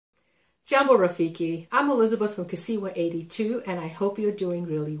Jambo Rafiki, I'm Elizabeth from Kisiwa82 and I hope you're doing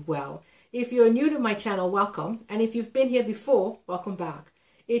really well. If you're new to my channel, welcome, and if you've been here before, welcome back.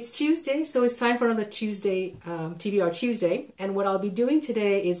 It's Tuesday, so it's time for another Tuesday, TBR Tuesday, and what I'll be doing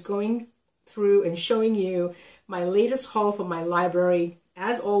today is going through and showing you my latest haul from my library.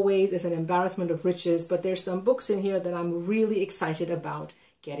 As always, it's an embarrassment of riches, but there's some books in here that I'm really excited about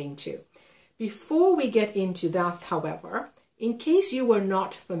getting to. Before we get into that, however, in case you were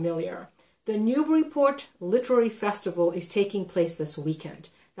not familiar, the Newburyport Literary Festival is taking place this weekend.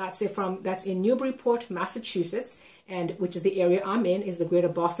 That's in Newburyport, Massachusetts, and which is the area I'm in, is the greater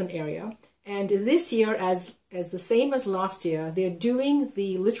Boston area. And this year, as the same as last year, they're doing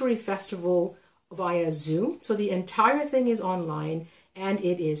the literary festival via Zoom. So the entire thing is online and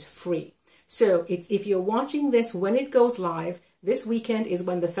it is free. So if you're watching this when it goes live, this weekend is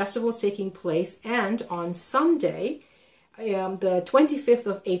when the festival is taking place, and on Sunday, the 25th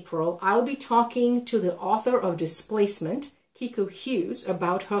of April, I'll be talking to the author of Displacement, Kiku Hughes,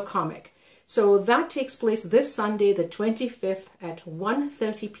 about her comic. So that takes place this Sunday, the 25th at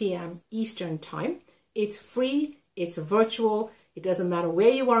 1:30 p.m. Eastern Time. It's free, it's virtual, it doesn't matter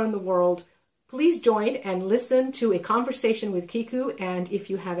where you are in the world. Please join and listen to a conversation with Kiku, and if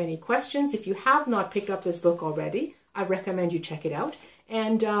you have any questions, if you have not picked up this book already, I recommend you check it out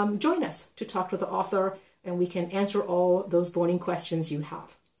and join us to talk to the author, and we can answer all those burning questions you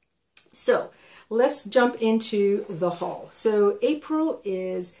have. So let's jump into the haul. So April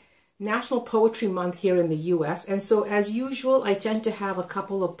is National Poetry Month here in the US, and so as usual, I tend to have a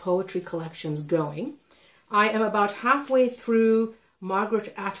couple of poetry collections going. I am about halfway through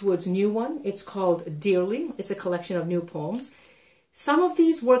Margaret Atwood's new one. It's called Dearly. It's a collection of new poems. Some of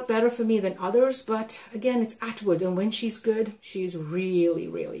these work better for me than others, but again, it's Atwood, and when she's good, she's really,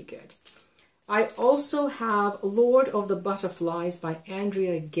 really good. I also have Lord of the Butterflies by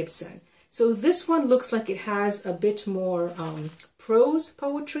Andrea Gibson. So this one looks like it has a bit more prose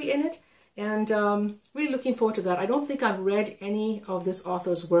poetry in it, and really looking forward to that. I don't think I've read any of this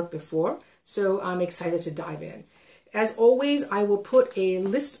author's work before, so I'm excited to dive in. As always, I will put a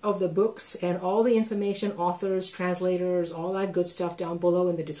list of the books and all the information, authors, translators, all that good stuff down below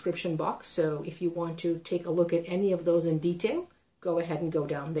in the description box. So if you want to take a look at any of those in detail, go ahead and go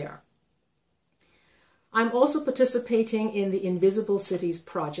down there. I'm also participating in the Invisible Cities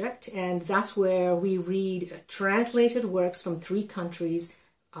project, and that's where we read translated works from 3 countries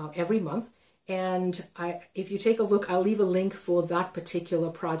every month. And if you take a look, I'll leave a link for that particular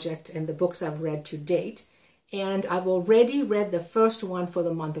project and the books I've read to date. And I've already read the first one for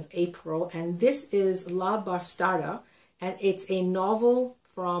the month of April, and this is La Bastarda, and it's a novel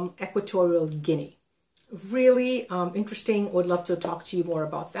from Equatorial Guinea. Really interesting. Would love to talk to you more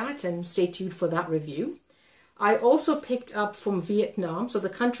about that, and stay tuned for that review. I also picked up from Vietnam. So the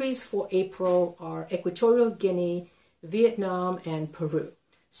countries for April are Equatorial Guinea, Vietnam, and Peru.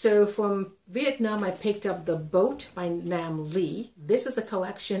 So from Vietnam, I picked up The Boat by Nam Lee. This is a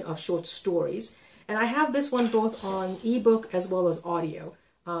collection of short stories. And I have this one both on ebook as well as audio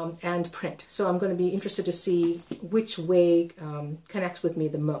and print. So I'm going to be interested to see which way connects with me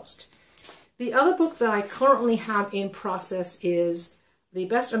the most. The other book that I currently have in process is The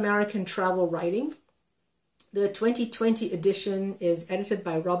Best American Travel Writing. The 2020 edition is edited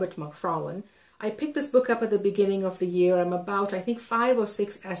by Robert MacFarlane. I picked this book up at the beginning of the year. I'm about, I think, 5 or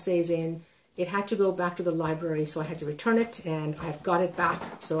 6 essays in. It had to go back to the library, so I had to return it, and I've got it back.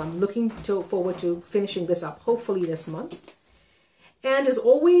 So I'm looking forward to finishing this up, hopefully this month. And as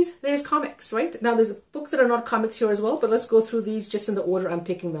always, there's comics, right? Now, there's books that are not comics here as well, but let's go through these just in the order I'm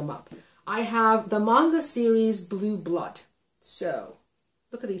picking them up. I have the manga series Blue Blood. So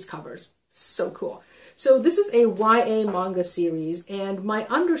look at these covers. So cool. So this is a YA manga series, and my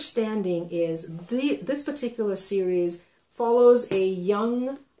understanding is this particular series follows a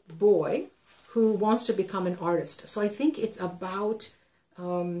young boy who wants to become an artist. So I think it's about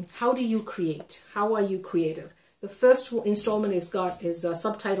how do you create? How are you creative? The first installment is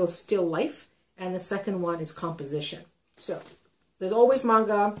subtitled Still Life, and the second one is Composition. So there's always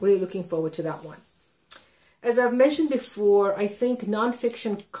manga. Really looking forward to that one. As I've mentioned before, I think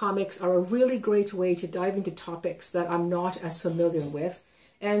nonfiction comics are a really great way to dive into topics that I'm not as familiar with.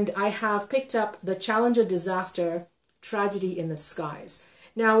 And I have picked up The Challenger Disaster, Tragedy in the Skies.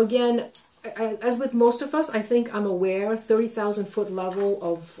 Now again, as with most of us, I think I'm aware 30,000-foot level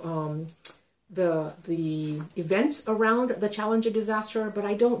of the events around the Challenger disaster, but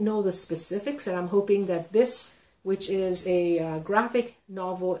I don't know the specifics, and I'm hoping that this, which is a graphic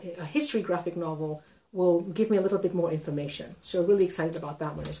novel, a history graphic novel, will give me a little bit more information. So really excited about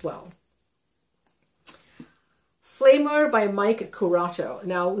that one as well. Flamer by Mike Curato.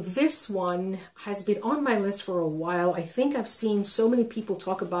 Now, this one has been on my list for a while. I think I've seen so many people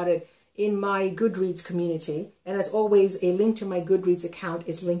talk about it in my Goodreads community. And as always, a link to my Goodreads account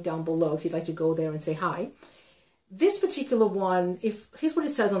is linked down below if you'd like to go there and say hi. This particular one, here's what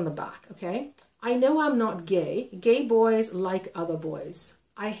it says on the back, okay? I know I'm not gay. Gay boys like other boys.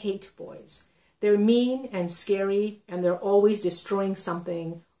 I hate boys. They're mean and scary, and they're always destroying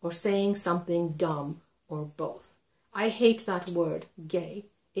something or saying something dumb or both. I hate that word, gay.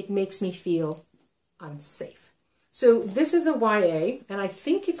 It makes me feel unsafe. So this is a YA, and I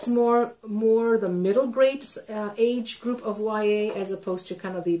think it's more the middle grade age group of YA as opposed to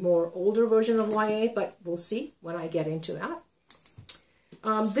kind of the more older version of YA, but we'll see when I get into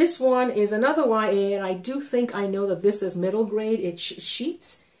that. This one is another YA, and I do think I know that this is middle grade. It's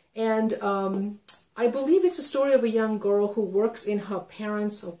Sheets, and I believe it's a story of a young girl who works in her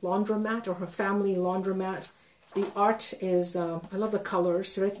parents' laundromat or her family laundromat. The art is, I love the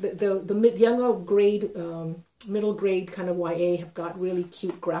colors, right? The younger grade, middle grade kind of YA have got really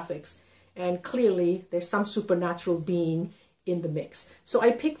cute graphics. And clearly there's some supernatural being in the mix. So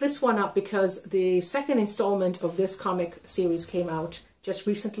I picked this one up because the second installment of this comic series came out just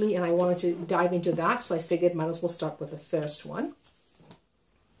recently and I wanted to dive into that. So I figured might as well start with the first one.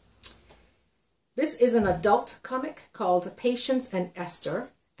 This is an adult comic called Patience and Esther,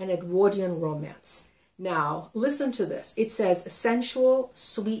 an Edwardian romance. Now, listen to this. It says, sensual,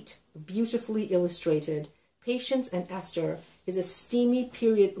 sweet, beautifully illustrated, Patience and Esther is a steamy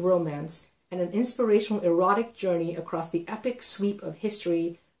period romance and an inspirational erotic journey across the epic sweep of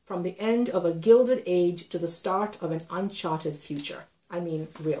history from the end of a gilded age to the start of an uncharted future. I mean,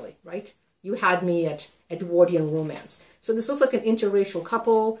 really, right? You had me at Edwardian romance. So this looks like an interracial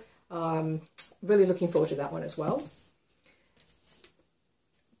couple. Really looking forward to that one as well.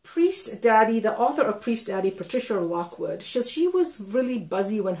 Priest Daddy, the author of Priest Daddy, Patricia Lockwood, she was really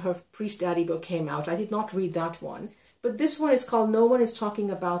buzzy when her Priest Daddy book came out. I did not read that one. But this one is called No One Is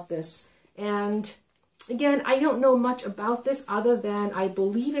Talking About This. And again, I don't know much about this other than I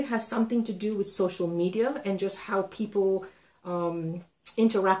believe it has something to do with social media and just how people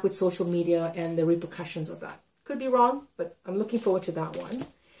interact with social media and the repercussions of that. Could be wrong, but I'm looking forward to that one.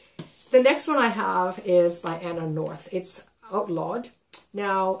 The next one I have is by Anna North. It's Outlawed.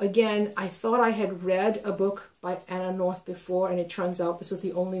 Now, again, I thought I had read a book by Anna North before, and it turns out this is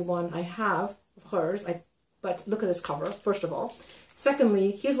the only one I have of hers. But look at this cover, first of all.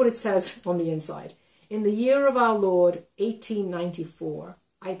 Secondly, here's what it says on the inside. In the year of our Lord, 1894,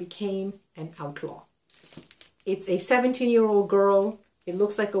 I became an outlaw. It's a 17-year-old girl. It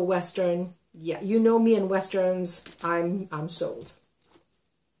looks like a Western. Yeah, you know me in Westerns. I'm sold.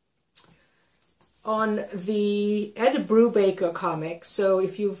 On the Ed Brubaker comic, so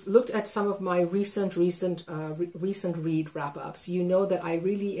if you've looked at some of my recent read wrap-ups, you know that I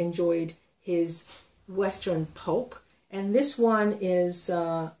really enjoyed his Western pulp. And this one is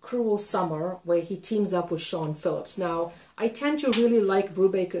Cruel Summer, where he teams up with Sean Phillips. Now, I tend to really like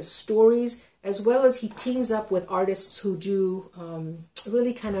Brubaker's stories, as well as he teams up with artists who do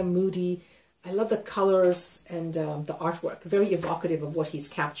really kind of moody. I love the colors and the artwork, very evocative of what he's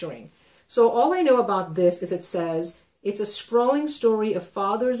capturing. So all I know about this is it says, it's a sprawling story of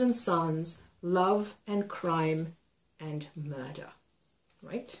fathers and sons, love and crime and murder,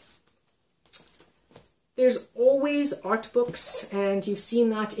 right? There's always art books, and you've seen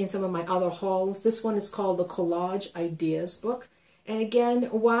that in some of my other hauls. This one is called the Collage Ideas book. And again,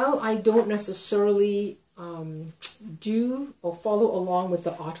 while I don't necessarily do or follow along with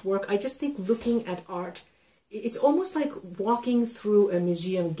the artwork, I just think looking at art, it's almost like walking through a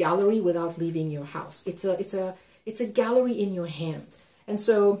museum gallery without leaving your house. It's a gallery in your hands. And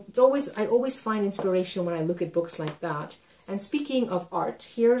so I always find inspiration when I look at books like that. And speaking of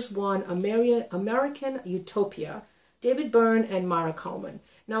art, here's one, American Utopia, David Byrne and Mara Kalman.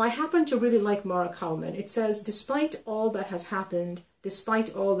 Now, I happen to really like Mara Kalman. It says, despite all that has happened,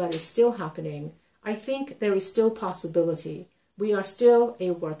 despite all that is still happening, I think there is still possibility. We are still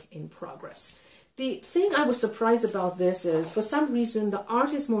a work in progress. The thing I was surprised about this is, for some reason, the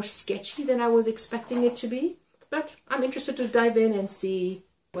art is more sketchy than I was expecting it to be. But I'm interested to dive in and see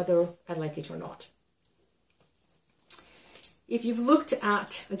whether I like it or not. If you've looked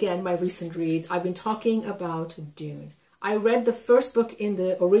at, again, my recent reads, I've been talking about Dune. I read the first book in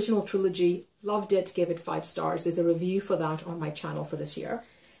the original trilogy, loved it, gave it 5 stars. There's a review for that on my channel for this year.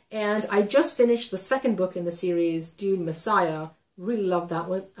 And I just finished the second book in the series, Dune Messiah. Really loved that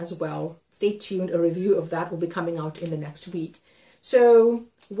one as well. Stay tuned, a review of that will be coming out in the next week. So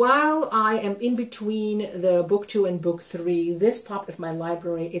while I am in between the book 2 and book 3, this popped at my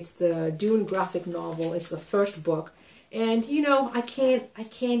library. It's the Dune graphic novel. It's the first book. And you know, I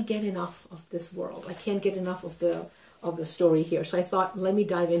can't get enough of this world. I can't get enough of the story here. So I thought, let me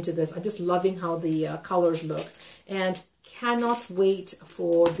dive into this. I'm just loving how the colors look, and cannot wait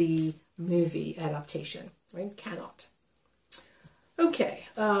for the movie adaptation. Right? Cannot. Okay,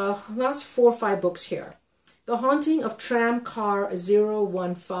 last 4 or 5 books here. The Haunting of Tram Car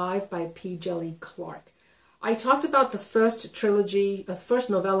 015 by P. Jelly Clark. I talked about the first trilogy, the first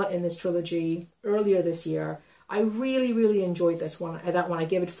novella in this trilogy earlier this year. I really enjoyed this one. That one I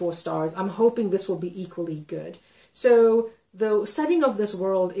gave it 4 stars. I'm hoping this will be equally good. So the setting of this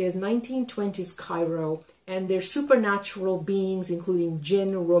world is 1920s Cairo, and there's supernatural beings, including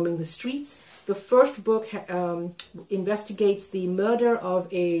jinn, roaming the streets. The first book investigates the murder of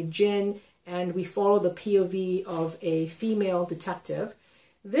a jinn, and we follow the POV of a female detective.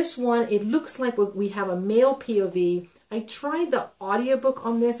 This one, it looks like we have a male POV. I tried the audiobook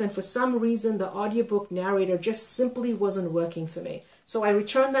on this, and for some reason the audiobook narrator just simply wasn't working for me. So I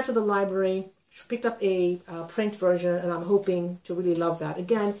returned that to the library, picked up a print version, and I'm hoping to really love that.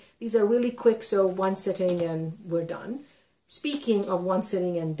 Again, these are really quick, so one sitting and we're done. Speaking of one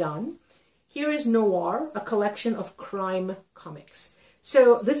sitting and done, here is Noir, a collection of crime comics.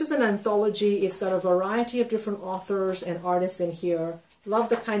 So this is an anthology. It's got a variety of different authors and artists in here. Love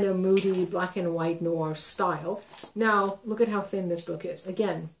the kind of moody black and white noir style. Now, look at how thin this book is.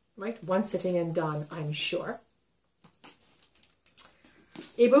 Again, right? One sitting and done, I'm sure.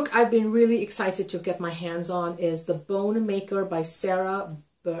 A book I've been really excited to get my hands on is The Bone Maker by Sarah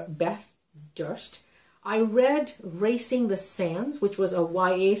Beth Durst. I read Racing the Sands, which was a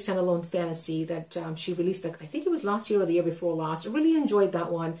YA standalone fantasy that she released, I think it was last year or the year before last. I really enjoyed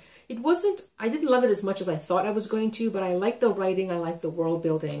that one. I didn't love it as much as I thought I was going to, but I liked the writing, I liked the world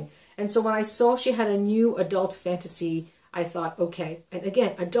building. And so when I saw she had a new adult fantasy, I thought, okay. And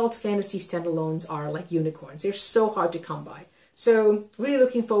again, adult fantasy standalones are like unicorns. They're so hard to come by. So really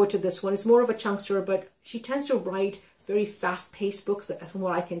looking forward to this one. It's more of a chunkster, but she tends to write very fast-paced books, from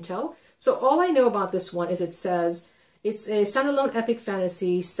what I can tell. So all I know about this one is it says, it's a standalone epic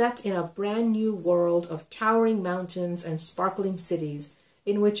fantasy set in a brand new world of towering mountains and sparkling cities,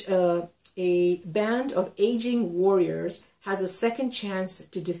 in which a band of aging warriors has a second chance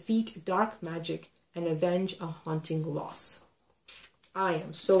to defeat dark magic and avenge a haunting loss. I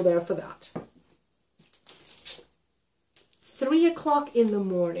am so there for that. 3 o'clock in the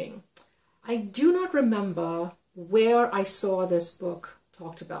morning. I do not remember where I saw this book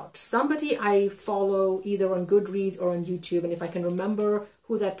talked about. Somebody I follow either on Goodreads or on YouTube, and if I can remember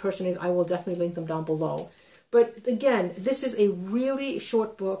who that person is, I will definitely link them down below. But again, this is a really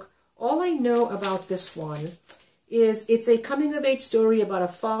short book. All I know about this one is it's a coming-of-age story about a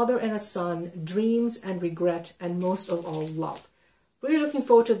father and a son, dreams and regret, and most of all, love. Really looking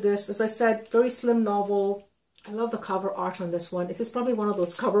forward to this. As I said, very slim novel. I love the cover art on this one. This is probably one of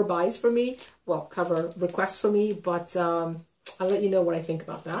those cover buys for me. Well, cover requests for me, but I'll let you know what I think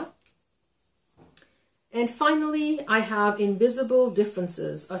about that. And finally, I have Invisible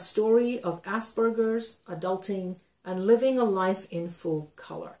Differences, a story of Asperger's, adulting, and living a life in full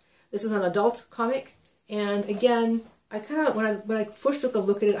color. This is an adult comic, and again, I kind of when I first took a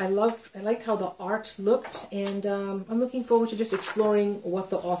look at it, I liked how the art looked, and I'm looking forward to just exploring what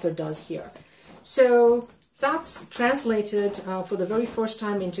the author does here. So that's translated for the very first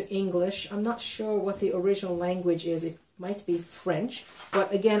time into English. I'm not sure what the original language is. It might be French,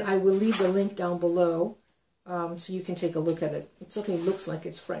 but again, I will leave the link down below so you can take a look at it. It certainly looks like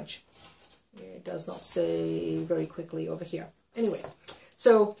it's French. It does not say very quickly over here. Anyway,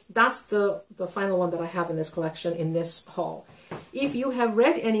 so that's the final one that I have in this collection, in this haul. If you have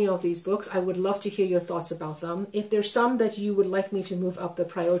read any of these books, I would love to hear your thoughts about them. If there's some that you would like me to move up the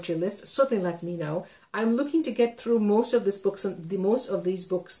priority list, certainly let me know. I'm looking to get through most of these books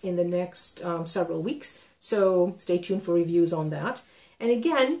in the next several weeks, so stay tuned for reviews on that. And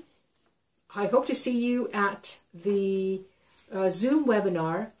again, I hope to see you at the Zoom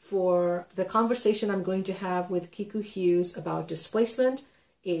webinar for the conversation I'm going to have with Kiku Hughes about Displacement.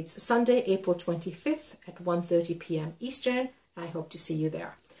 It's Sunday, April 25th at 1:30 p.m. Eastern. I hope to see you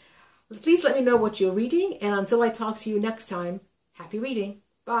there. Please let me know what you're reading, and until I talk to you next time, happy reading.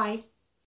 Bye.